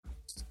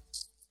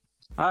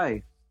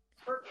Hi.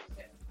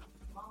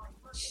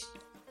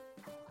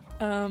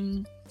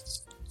 Um,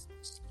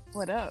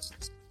 what up?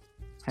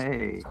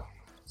 Hey.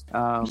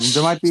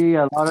 There might be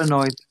a lot of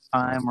noise this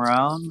time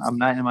around. I'm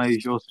not in my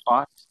usual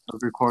spot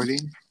of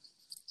recording.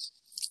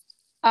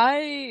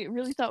 I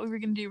really thought we were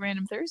gonna do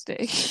Random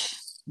Thursday.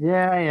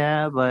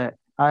 Yeah, but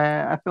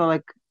I feel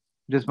like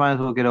just might as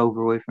well get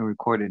over with and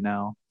record it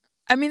now.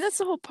 I mean, that's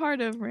the whole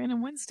part of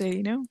Random Wednesday,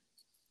 you know?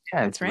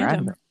 Yeah, It's it's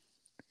random.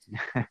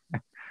 random.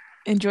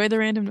 Enjoy the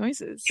random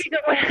noises.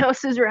 What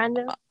else is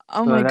random?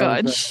 Oh So my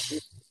that was God.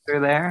 sister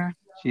there.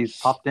 She's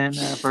popped in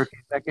for a few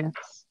seconds.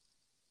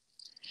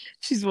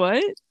 She's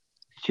what?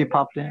 She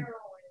popped in.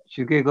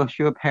 She's gonna go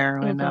shoot up Oh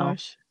heroin now.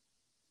 gosh.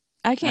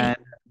 I can't hear.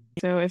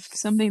 And So if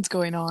something's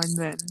going on,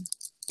 then.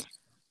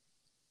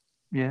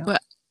 yeah,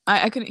 But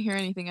I couldn't hear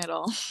anything at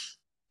all.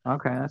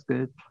 okay, that's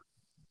good.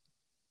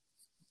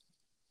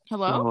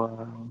 Hello?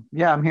 So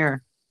yeah, I'm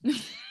here.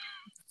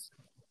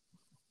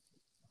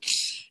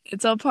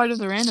 It's all part of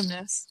the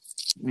randomness.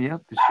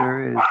 Yep, it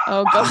sure is.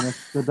 Oh And God.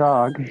 that's the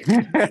dog.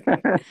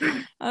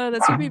 Oh,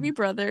 that's your baby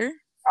brother.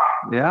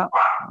 Yeah,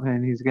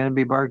 and he's gonna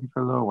be barking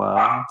for a little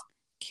while.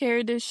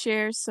 Care to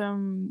share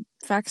some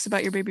facts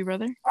about your baby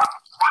brother?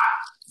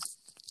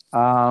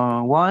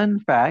 One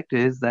fact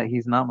is that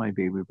he's not my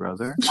baby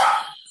brother.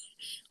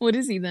 What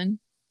is he then?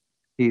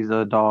 He's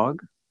a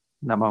dog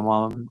that my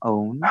mom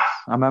owns.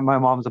 I'm at my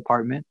mom's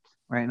apartment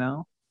right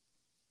now,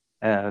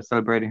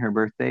 celebrating her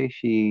birthday.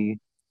 She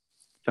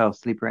fell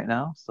asleep right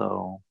now,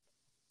 so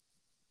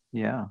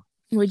yeah,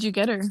 What'd you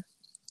get her?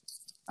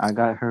 I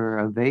got her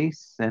a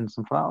vase and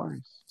some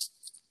flowers.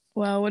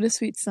 Wow, what a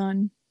sweet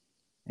son.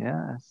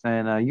 Yes,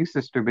 and you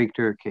sister baked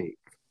her a cake,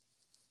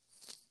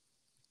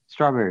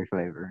 strawberry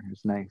flavor.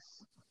 It's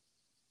nice.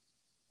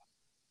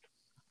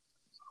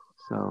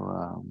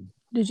 So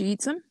Did you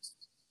eat some?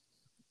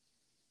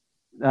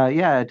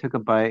 yeah, I took a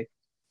bite.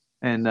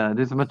 And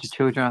there's a bunch of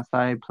children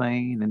outside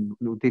playing,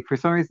 and for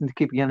some reason they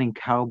keep yelling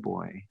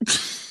 "cowboy."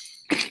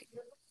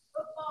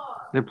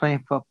 They're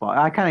playing football.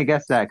 I kind of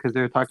guessed that because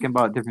they're talking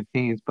about different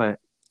teams, but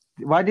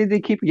why did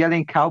they keep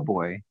yelling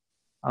 "cowboy"?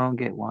 I don't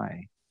get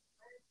why.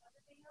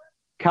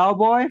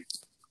 Cowboy?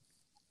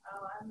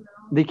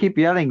 They keep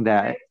yelling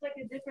that. It's like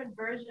a different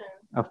version.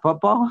 A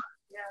football?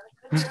 Yeah,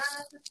 but they're not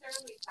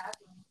necessarily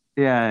happy.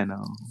 Yeah, I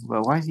know.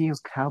 But why do you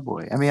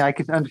cowboy? I mean, I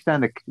can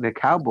understand the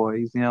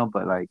Cowboys,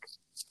 but like,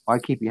 why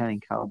keep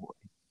yelling cowboy?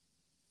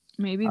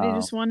 Maybe they Um,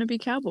 just want to be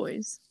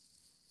cowboys.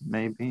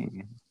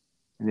 maybe.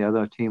 And the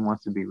other team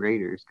wants to be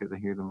Raiders because I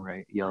hear them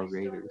yell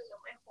Raiders.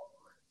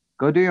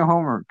 Go do your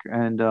homework.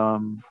 And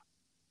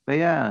but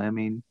yeah, I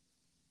mean,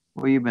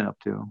 what you been up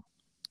to?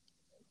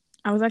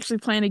 I was actually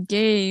playing a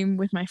game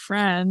with my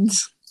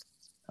friends.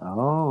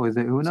 Oh, is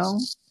it Uno?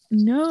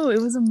 No, it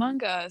was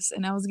Among Us,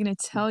 and I was gonna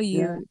tell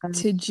Yeah. you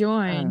to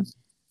join,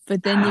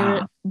 but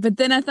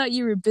then I thought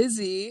you were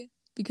busy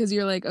because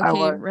you're like, I okay,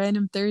 was.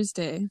 random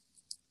Thursday.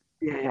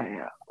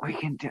 Yeah. We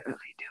can totally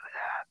do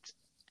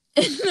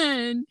And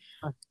then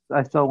that.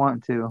 I still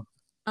want to.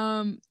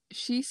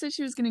 she said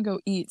she was gonna go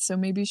eat, so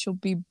maybe she'll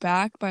be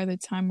back by the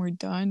time we're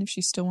done if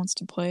she still wants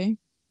to play.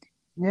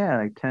 Yeah,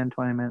 like 10,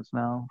 20 minutes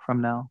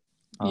from now.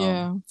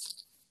 Yeah.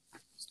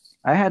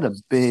 I had a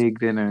big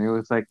dinner. It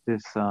was like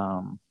this.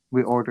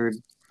 We ordered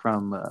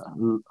from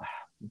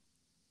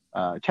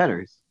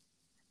Cheddar's,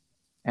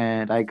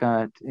 and I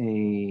got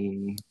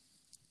a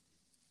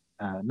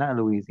not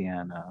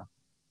Louisiana.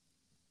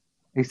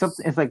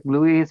 It's like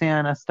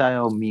Louisiana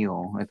style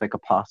meal. It's like a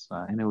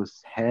pasta, and it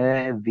was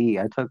heavy.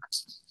 I took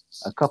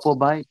a couple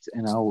bites,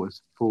 and I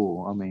was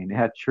full. I mean, it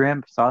had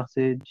shrimp,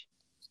 sausage,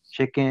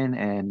 chicken,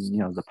 and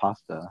the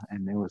pasta,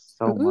 and it was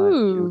so much.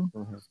 It was Ooh.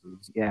 so heavy.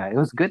 Yeah, it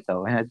was good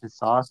though. It had the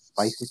sauce,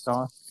 spicy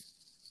sauce,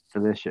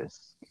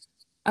 delicious.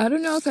 I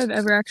don't know if I've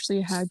ever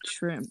actually had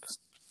shrimp.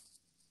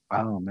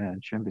 Oh man,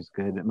 shrimp is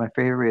good. My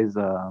favorite is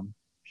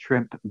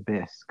shrimp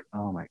bisque.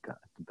 Oh my God,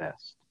 the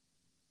best.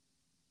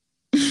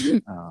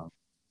 Um,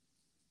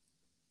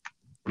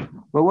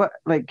 but what,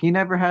 like, you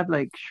never had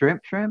like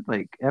shrimp,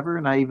 like ever?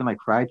 Not even like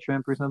fried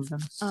shrimp or something?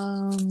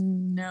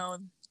 No,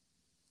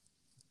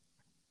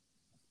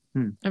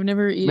 Hmm. I've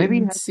never Maybe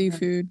you eaten had.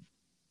 seafood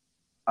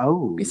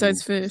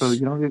besides Oh, so fish.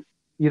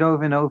 you don't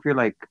even know if you're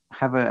like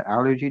have an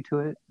allergy to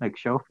it, like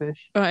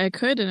shellfish? I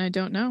could, and I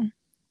don't know.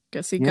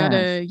 Guess you Yes,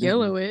 gotta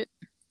YOLO it.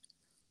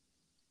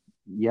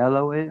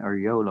 yellow it or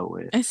YOLO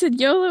it. I said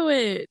YOLO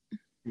it.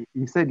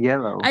 You said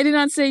yellow. I did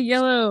not say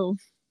yellow.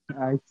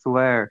 I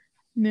swear.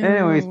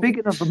 Anyway, No.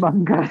 speaking of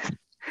Among Us,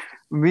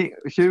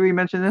 should we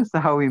mention this?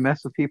 How we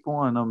mess with people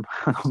on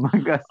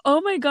Among Us?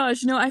 Oh my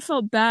gosh, no, I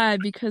felt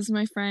bad because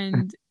my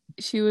friend,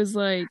 she was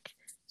like,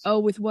 oh,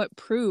 with what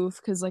proof?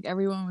 Because like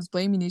everyone was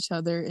blaming each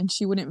other and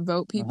she wouldn't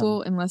vote Uh-huh.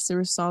 people unless there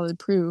was solid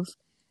proof.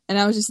 And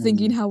I was just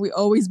thinking Mhm. how we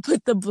always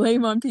put the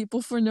blame on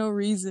people for no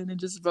reason and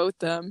just vote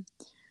them.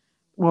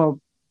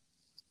 Well,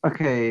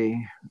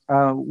 okay.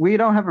 We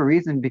don't have a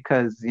reason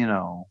because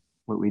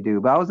what we do.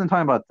 But I wasn't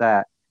talking about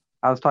that.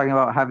 I was talking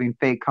about having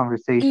fake No,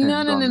 conversations no,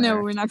 on no, no,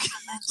 there. we're not gonna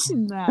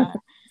mention that.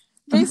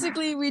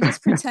 Basically, we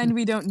just pretend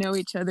we don't know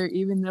each other,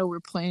 even though we're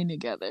playing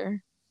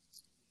together.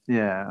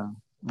 Yeah.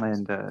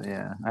 And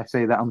yeah, I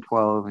say that I'm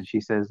 12, and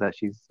she says that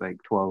she's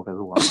like 12 as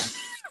well.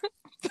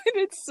 But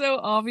it's so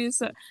obvious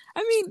that,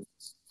 I mean,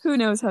 who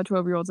knows how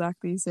 12-year-olds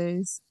act these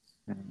days?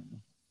 Yeah.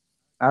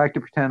 I like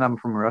to pretend I'm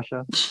from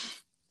Russia.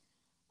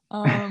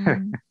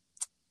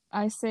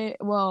 I say,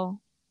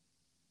 well,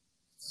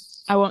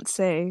 I won't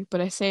say,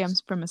 but I say I'm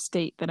from a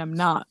state that I'm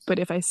not. But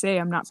if I say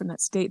I'm not from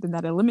that state, then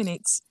that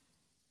eliminates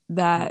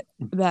that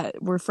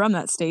we're from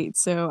that state.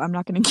 So I'm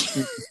not going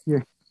to.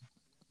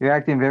 You're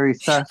acting very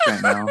sus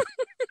right now.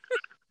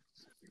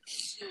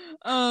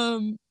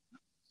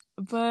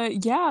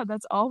 But yeah,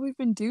 that's all we've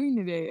been doing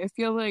today. I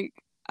feel like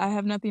I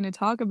have nothing to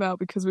talk about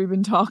because we've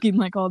been talking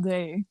like all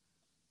day.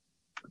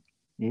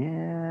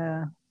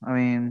 Yeah, I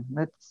mean,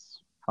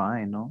 that's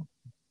fine, no?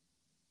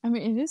 I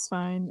mean, it is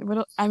fine.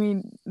 But I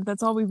mean,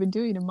 that's all we've been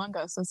doing Among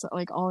Us. That's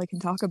like all I can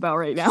talk about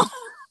right now.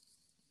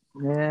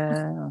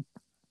 Yeah.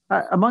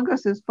 Among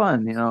Us is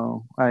fun, you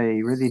know.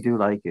 I really do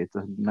like it. It's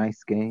a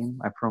nice game.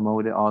 I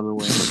promote it all the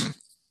way.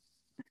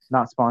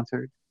 Not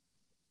sponsored.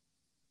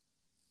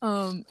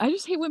 I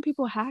just hate when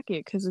people hack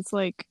it because it's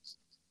like,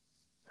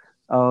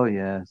 Oh,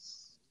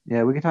 yes.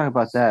 Yeah, we can talk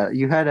about that.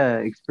 You had a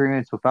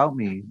experience without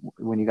me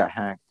when you got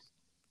hacked.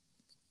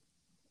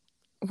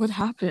 what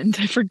happened?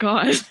 I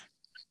forgot.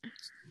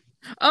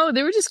 Oh,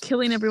 they were just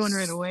killing everyone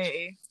right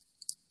away.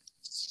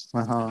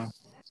 Uh-huh.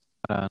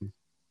 Oh,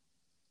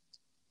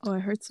 I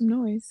heard some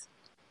noise.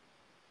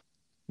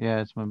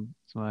 Yeah, it's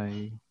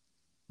my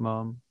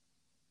mom.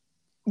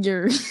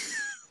 You're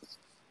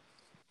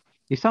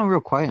You sound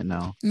real quiet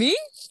now. me?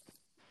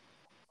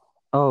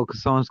 Oh,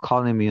 because someone's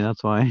calling me,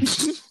 that's why.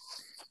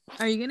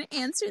 Are you gonna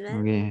answer that?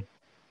 Okay.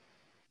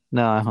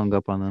 No, I hung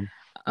up on them.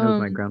 That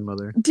was my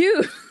grandmother.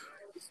 Dude.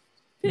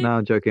 No,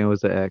 I'm joking. It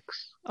was the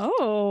ex.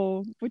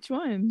 Oh, which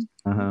one?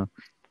 Uh-huh.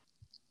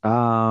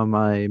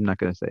 I'm not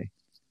gonna say.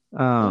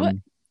 What?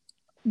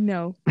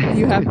 No,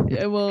 you have.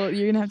 Well,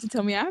 you're gonna have to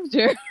tell me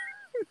after.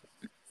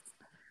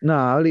 No,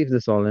 I'll leave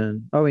this all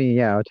in. Oh,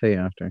 yeah, I'll tell you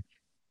after.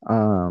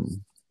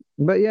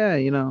 But yeah,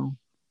 you know,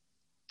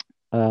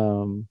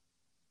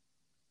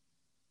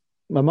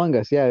 Among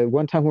Us. Yeah,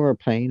 one time we were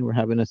playing, we're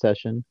having a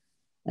session,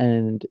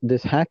 and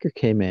this hacker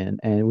came in,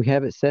 and we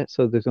have it set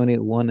so there's only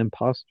one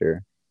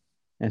imposter.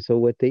 And so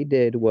what they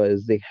did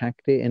was they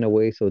hacked it in a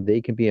way so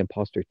they can be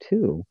imposter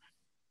too.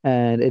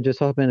 And it just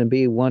happened to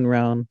be one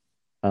round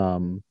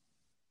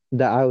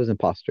that I was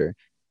imposter.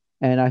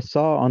 And I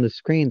saw on the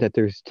screen that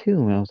there's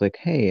two, and I was like,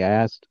 hey, I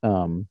asked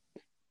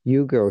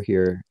you girl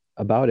here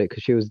about it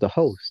because she was the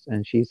host,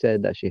 and she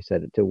said that she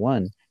set it to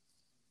one.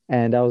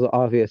 And that was an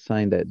obvious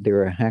sign that they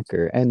were a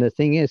hacker. And the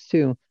thing is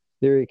too,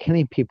 they're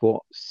killing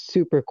people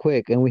super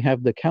quick, and we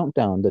have the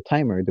countdown, the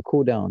timer, the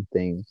cooldown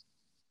thing.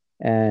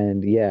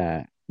 And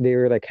yeah, they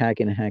were like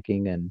hacking,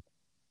 and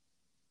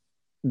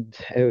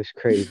it was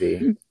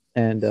crazy.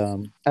 And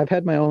I've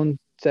had my own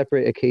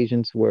separate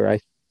occasions where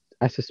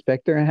I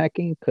suspect they're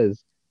hacking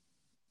because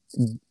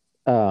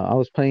I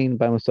was playing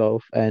by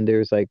myself, and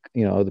there's like,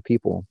 you know, other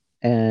people,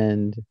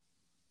 and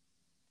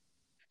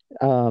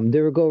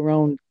they would go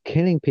around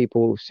killing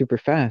people super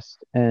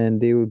fast,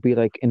 and they would be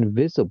like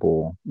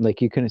invisible,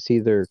 like you couldn't see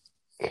their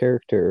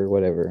character or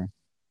whatever,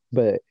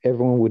 but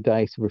everyone would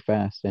die super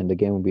fast and the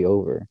game would be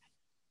over.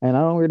 And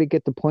I don't really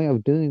get the point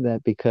of doing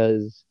that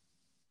because,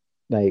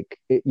 like,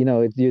 you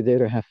know, you're there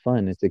to have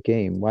fun. It's a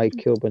game. Why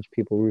kill a bunch of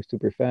people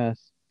super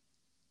fast?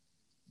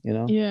 You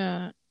know?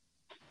 Yeah.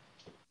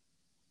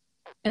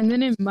 And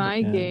then in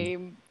my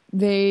game,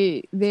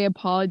 they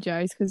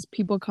apologize because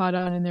people caught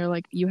on and they're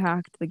like, "You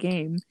hacked the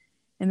game,"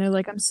 and they're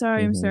like, "I'm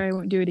sorry, I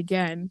won't do it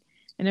again."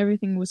 And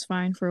everything was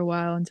fine for a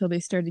while until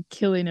they started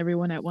killing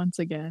everyone at once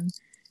again.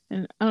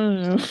 And I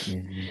don't know.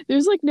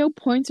 There's like no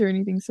points or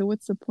anything, so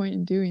what's the point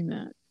in doing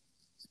that?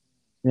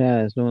 Yeah,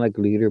 there's no like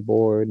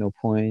leaderboard, no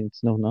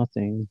points, no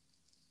nothing.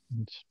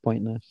 It's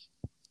pointless.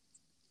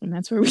 And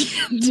that's where we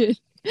ended.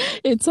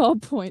 It's all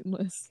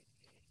pointless.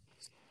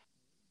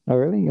 Oh,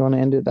 really? You want to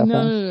end it that fast?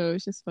 No,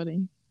 it's just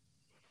funny.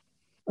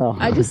 Oh.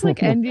 I just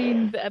like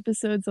ending the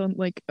episodes on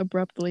like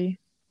abruptly.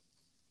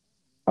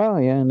 Oh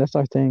yeah, and that's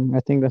our thing. I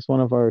think that's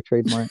one of our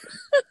trademarks.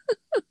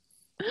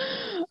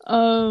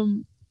 I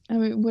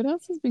mean, what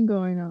else has been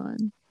going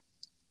on?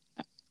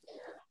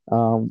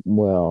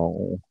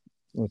 Well,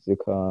 what's it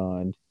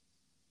called?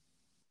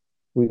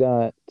 We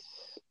got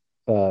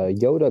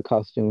Yoda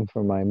costume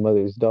for my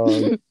mother's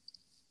dog.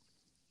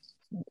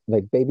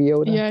 Like Baby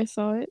Yoda. Yeah, I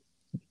saw it.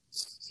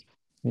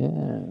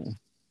 Yeah.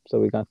 So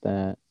we got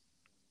that.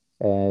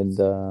 And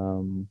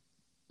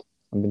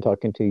I've been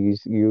talking to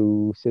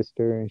you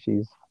sister, and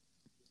she's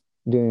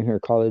doing her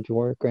college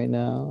work right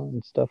now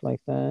and stuff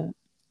like that.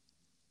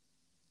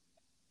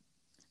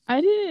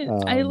 I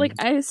didn't.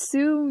 I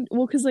assumed,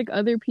 well, because like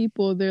other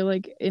people, they're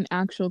like in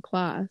actual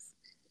class,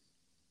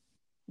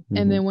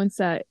 and then once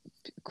that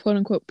quote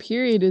unquote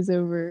period is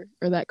over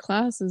or that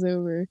class is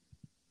over,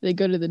 they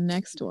go to the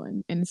next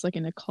one, and it's like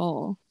in a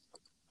call.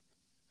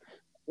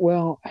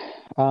 Well,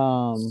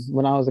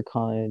 when I was at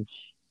college,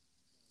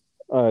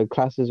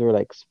 classes were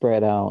like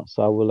spread out.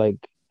 So I would like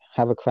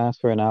have a class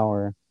for an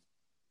hour,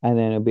 and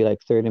then it'd be like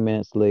 30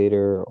 minutes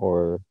later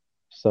or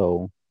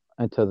so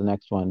until the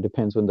next one.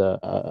 Depends when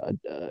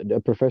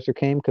the professor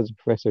came, because the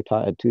professor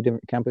taught at two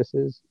different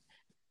campuses.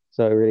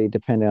 So it really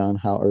depended on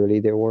how early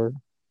they were.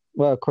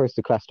 Well, of course,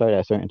 the class started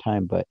at a certain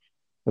time, but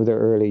if they're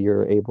early,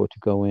 you're able to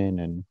go in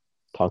and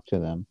talk to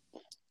them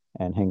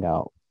and hang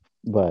out.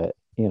 But,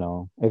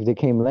 if they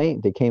came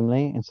late, they came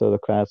late. And so the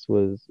class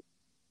was,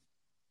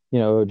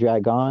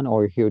 drag on,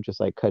 or he would just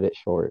like cut it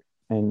short.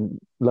 And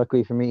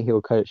luckily for me, he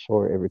would cut it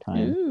short every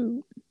time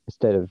Ooh.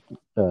 instead of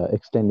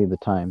extending the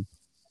time.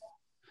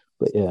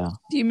 But yeah,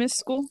 Do you miss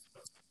school?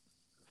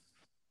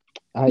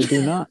 I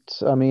do not.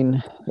 I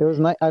mean, it was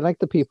nice. I like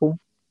the people,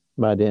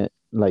 but I didn't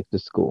like the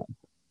school.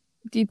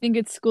 Do you think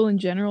it's school in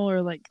general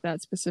or like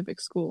that specific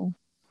school?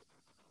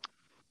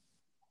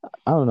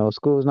 I don't know.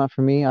 School is not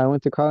for me. I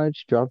went to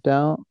college, dropped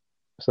out,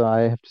 so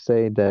I have to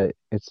say that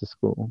it's the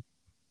school.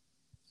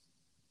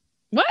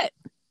 What?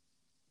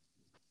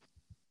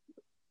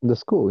 The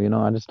school,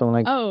 I just don't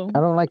like. Oh, I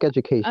don't like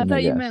education. I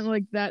thought you guess. meant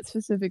like that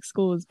specific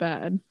school is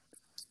bad.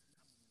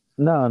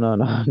 No, no,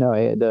 no, no.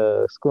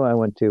 The school I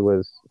went to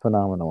was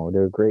phenomenal.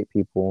 They're great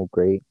people,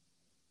 great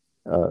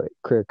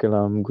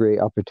curriculum, great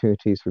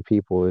opportunities for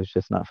people. It's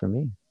just not for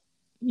me.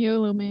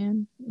 YOLO,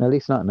 man. At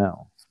least not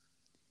now.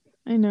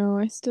 I know.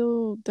 I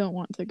still don't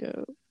want to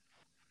go.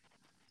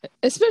 You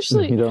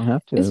Especially don't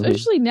have to.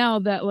 especially now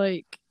that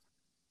like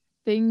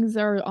things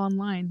are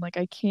online. Like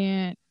I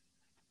cannot.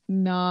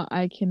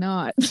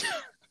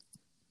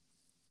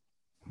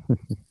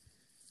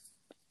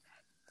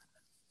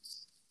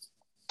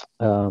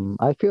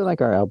 I feel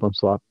like our album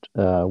swap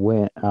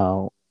went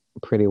out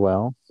pretty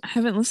well. I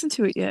haven't listened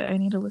to it yet. I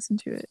need to listen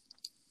to it.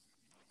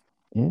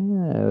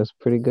 Yeah, it was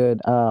pretty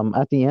good.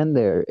 At the end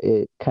there,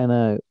 it kind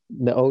of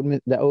the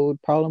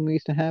old problem we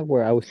used to have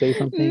where I would say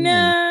something and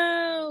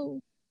No.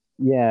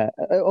 yeah,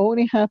 it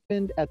only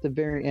happened at the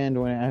very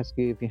end when I asked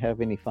you if you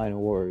have any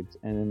final words,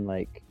 and then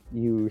like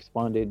you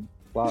responded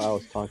while I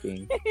was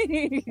talking,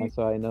 and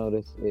so I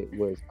noticed it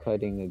was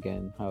cutting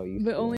again how it used But to. only